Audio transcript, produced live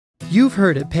You've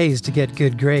heard it pays to get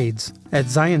good grades. At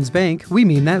Zions Bank, we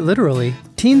mean that literally.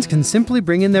 Teens can simply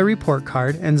bring in their report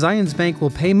card and Zions Bank will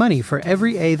pay money for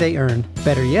every A they earn.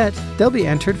 Better yet, they'll be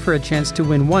entered for a chance to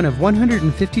win one of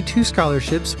 152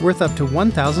 scholarships worth up to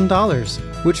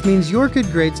 $1,000, which means your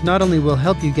good grades not only will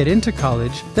help you get into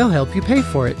college, they'll help you pay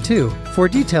for it too. For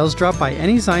details, drop by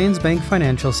any Zions Bank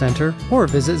financial center or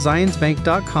visit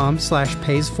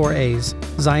zionsbank.com/pays4As.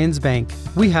 Zions Bank.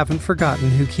 We haven't forgotten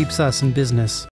who keeps us in business.